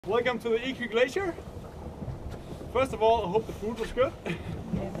Welcome to the Eqi Glacier. First of all, I hope the food was good.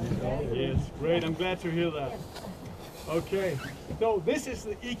 Yes, great, I'm glad to hear that. Okay, so this is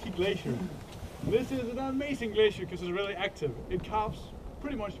the Eqi Glacier. This is an amazing glacier because it's really active. It calves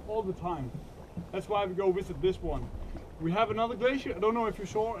pretty much all the time. That's why we go visit this one. We have another glacier. I don't know if you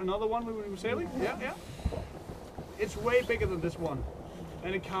saw another one when we were sailing. Yeah. It's way bigger than this one.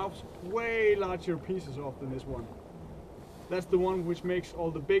 And it calves way larger pieces off than this one. That's the one which makes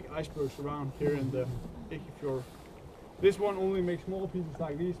all the big icebergs around here in the Eqi Fjord. This one only makes small pieces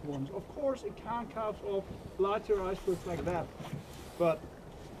like these ones. Of course it can calve off larger icebergs like that, but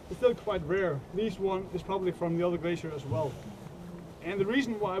it's still quite rare. This one is probably from the other glacier as well. And the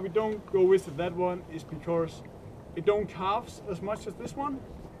reason why we don't go visit that one is because it don't calves as much as this one.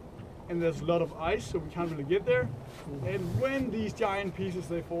 And there's a lot of ice, so we can't really get there. And when these giant pieces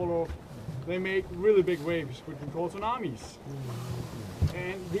they fall off, they make really big waves, which we call tsunamis.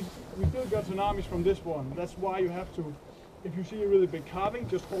 And we still got tsunamis from this one. That's why you have to, if you see a really big calving,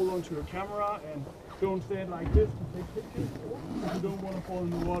 just hold on to your camera and don't stand like this to take pictures. You don't want to fall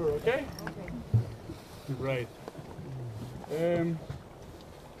in the water, okay? Right.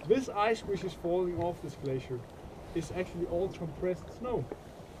 This ice which is falling off this glacier is actually all compressed snow.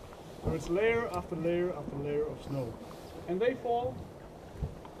 So it's layer after layer after layer of snow. And they fall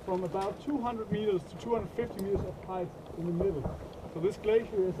from about 200 meters to 250 meters of height in the middle. So this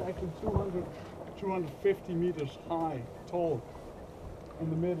glacier is actually 250 meters high, tall, in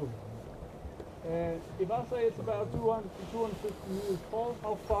the middle. And if I say it's about 200 to 250 meters tall,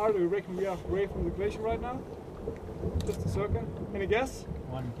 how far do you reckon we are away from the glacier right now? Just a second. Any guess?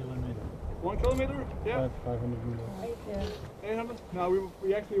 1 kilometer. 1 kilometer? Yeah. 500 meters. 800? No,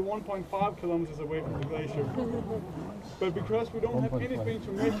 we actually 1.5 kilometers away from the glacier. But because we don't have anything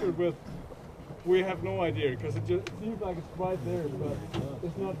to measure with, we have no idea, because it seems like it's right there, but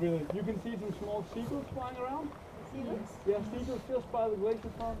it's not really. You can see some small seagulls flying around. Seagulls? Yeah, seagulls just by the glacier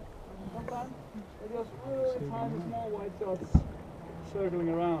front. Sometimes they're just really tiny small white dots circling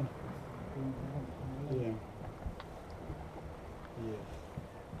around. Yeah. Yes.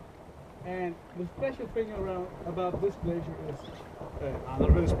 And the special thing about this glacier is,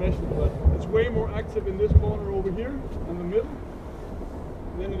 not really special, but it's way more active in this corner over here, in the middle,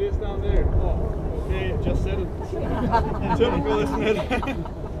 than it is down there. Oh, okay, I just said it. Typical, isn't it?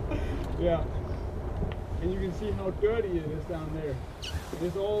 Yeah. And you can see how dirty it is down there. It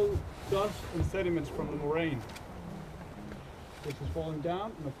is all dust and sediments from the moraine, which is falling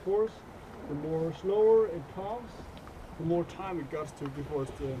down, and of course, the more slower it calves, the more time it gets to before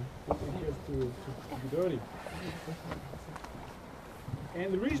it gets to be dirty.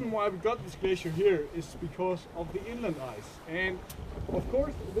 And the reason why we got this glacier here is because of the inland ice. And of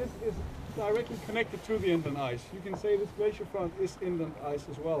course this is directly connected to the inland ice. You can say this glacier front is inland ice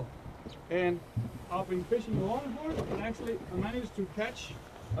as well. And I've been fishing along for it, and actually I managed to catch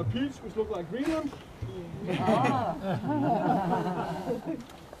a piece which looked like Greenland.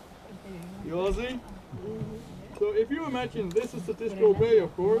 You all see? So if you imagine, this is the Disco Bay,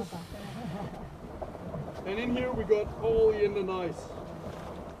 of course, and in here we got all the inland ice.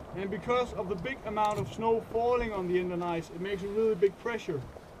 And because of the big amount of snow falling on the inland ice, it makes a really big pressure.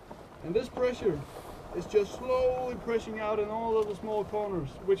 And this pressure is just slowly pressing out in all of the small corners,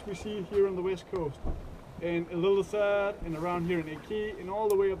 which we see here on the west coast. And a little sad, and around here in Eqi, and all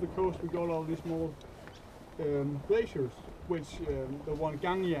the way up the coast we got all these small glaciers, which the one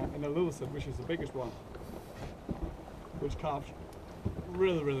Gangya and the Little Set, which is the biggest one, which calves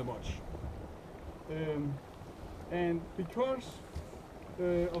really, really much. And because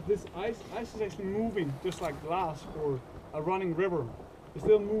of this ice is actually moving just like glass or a running river. It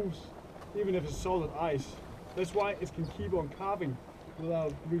still moves even if it's solid ice. That's why it can keep on calving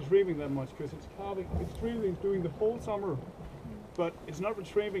without retrieving that much, because it's calving, it's retrieving during the whole summer, but it's not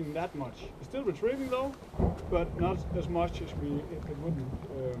retrieving that much. It's still retrieving though, but not as much as if it wouldn't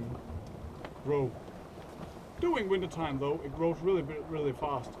grow. During winter time though, it grows really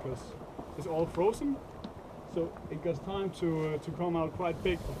fast because it's all frozen, so it gets time to come out quite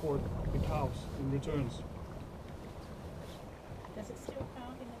big before it calves and returns. Does it still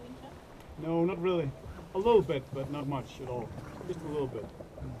calve in the winter? No, not really. A little bit, but not much at all. Just a little bit.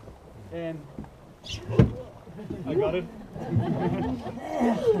 And I got it.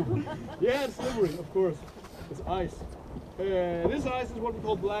 Yeah, it's slippery, of course. It's ice. This ice is what we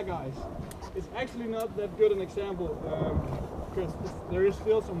call black ice. It's actually not that good an example because there is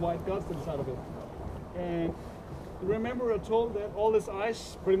still some white dust inside of it. And remember I told that all this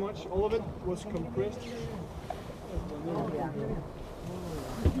ice, pretty much all of it, was compressed.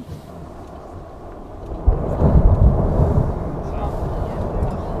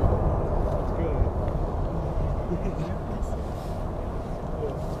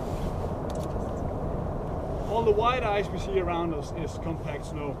 the white ice we see around us is compact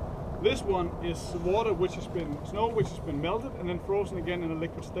snow. This one is water which has been snow which has been melted and then frozen again in a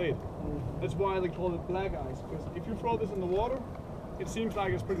liquid state. That's why they call it black ice, because if you throw this in the water, it seems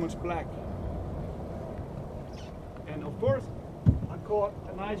like it's pretty much black. And of course, I caught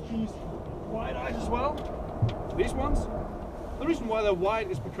a nice piece of white ice as well. These ones. The reason why they're white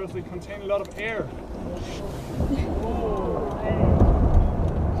is because they contain a lot of air.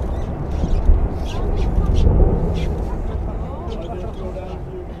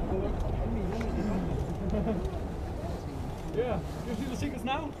 Yeah, you see the secrets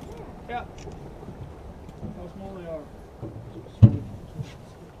now? Yeah. How small they are.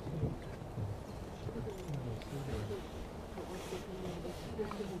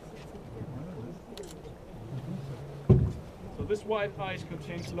 So this white ice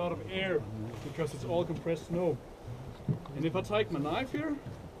contains a lot of air because it's all compressed snow. And if I take my knife here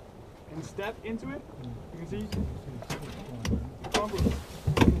and stab into it, you can see it crumbles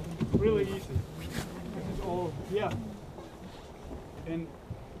really easy. It's all, yeah. And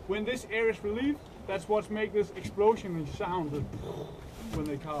when this air is relieved, that's what makes this explosion and sound when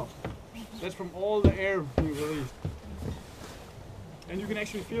they carve. That's from all the air being released. And you can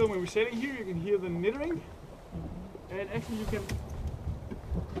actually feel when we're sitting here, you can hear the knittering. And actually you can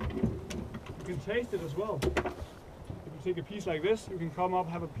taste it as well. If you take a piece like this, you can come up,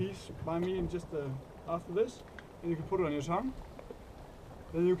 have a piece by me and just after this, and you can put it on your tongue.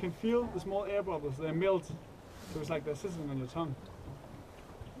 Then you can feel the small air bubbles, they melt. So it's like they're sizzling on your tongue.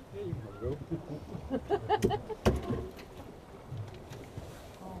 Yeah, you can have a go.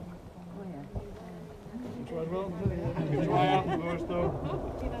 You try it well? You can try out first though.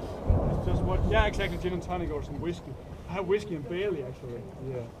 It's just what, yeah, exactly, gin and tonic or some whiskey. I have whiskey and barley actually.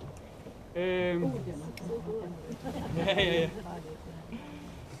 Yeah. Yeah.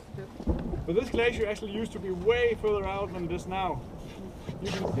 But this glacier actually used to be way further out than it is now.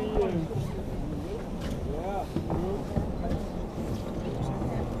 You can see, yeah.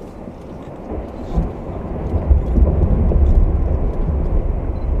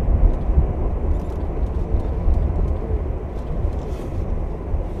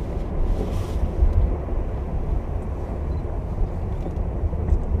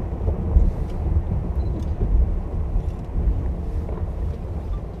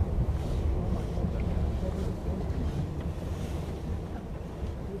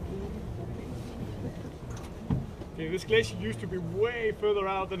 This glacier used to be way further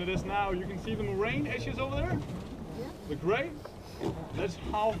out than it is now. You can see the moraine edges over there, the grey. That's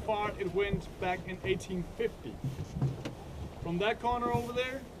how far it went back in 1850. From that corner over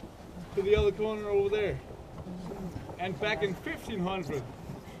there to the other corner over there. And back in 1500,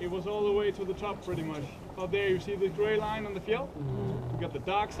 it was all the way to the top pretty much. Up there you see the grey line on the fjeld. You got the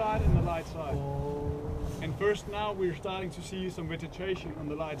dark side and the light side. And first now we're starting to see some vegetation on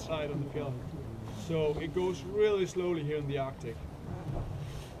the light side on the fjeld. So it goes really slowly here in the Arctic.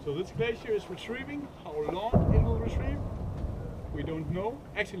 So this glacier is retrieving. How long it will retrieve, we don't know.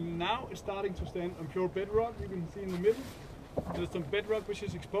 Actually now it's starting to stand on pure bedrock. You can see in the middle, there's some bedrock which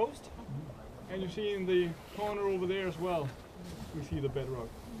is exposed. And you see in the corner over there as well, we see the bedrock.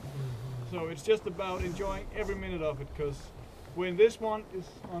 So it's just about enjoying every minute of it, because when this one is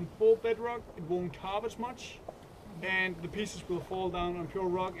on full bedrock, it won't carve as much. And the pieces will fall down on pure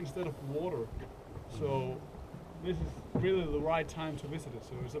rock instead of water. So this is really the right time to visit it.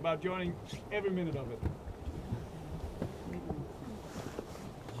 So it's about enjoying every minute of it.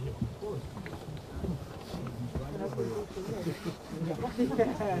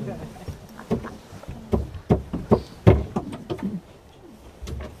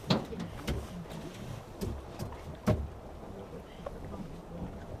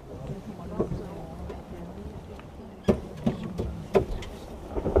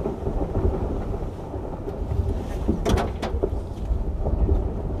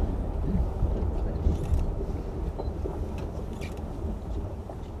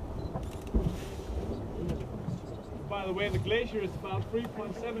 By the way, the glacier is about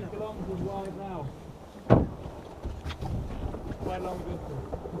 3.7 kilometers wide now. Quite long distance.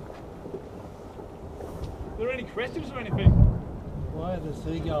 Are there any questions or anything? Why are the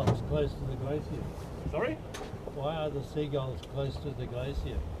seagulls close to the glacier? Sorry? Why are the seagulls close to the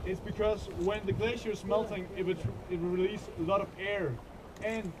glacier? It's because when the glacier is melting, it will release a lot of air,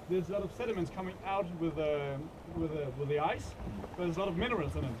 and there's a lot of sediments coming out with the ice. But there's a lot of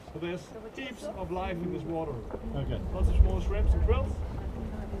minerals in it, so there's heaps of life in this water. Okay. Lots of small shrimps and krills,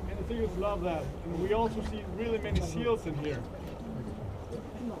 and the seals love that. And we also see really many seals in here. So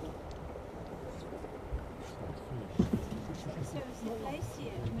is the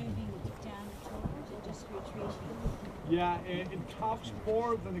glacier moving down at all, or is it just retreating? Yeah, it calves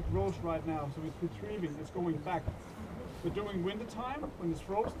more than it grows right now, so it's retrieving, it's going back. But during winter time, when it's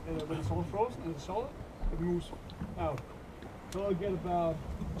frozen, when it's all frozen and it's solid, it moves out. So it'll get about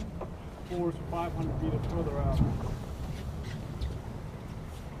 400 to 500 meters further out.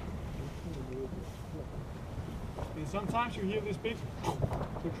 And sometimes you hear this big,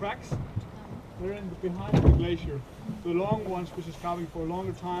 the cracks. They're behind the glacier. The long ones, which is calving for a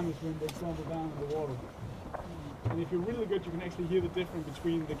longer time, is when they crumble down in the water. And if you're really good, you can actually hear the difference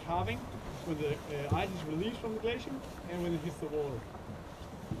between the calving when the ice is released from the glacier and when it hits the water.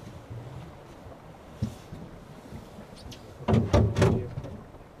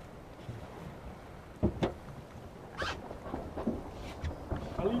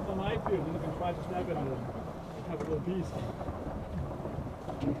 I'll leave the knife here and you can try to snap it and have a little piece.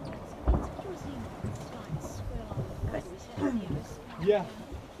 Yeah,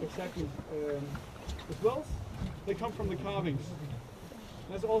 exactly. The swells, they come from the carvings.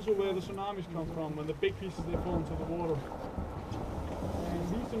 That's also where the tsunamis come from, when the big pieces they fall into the water. And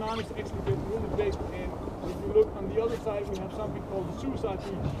these tsunamis actually get really big, and if you look on the other side, we have something called the suicide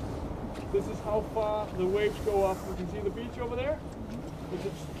beach. This is how far the waves go up. You can see the beach over there. It's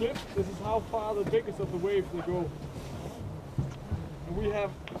a cliff. This is how far the biggest of the waves they go. And we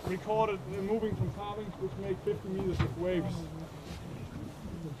have recorded moving from carvings which make 50 meters of waves.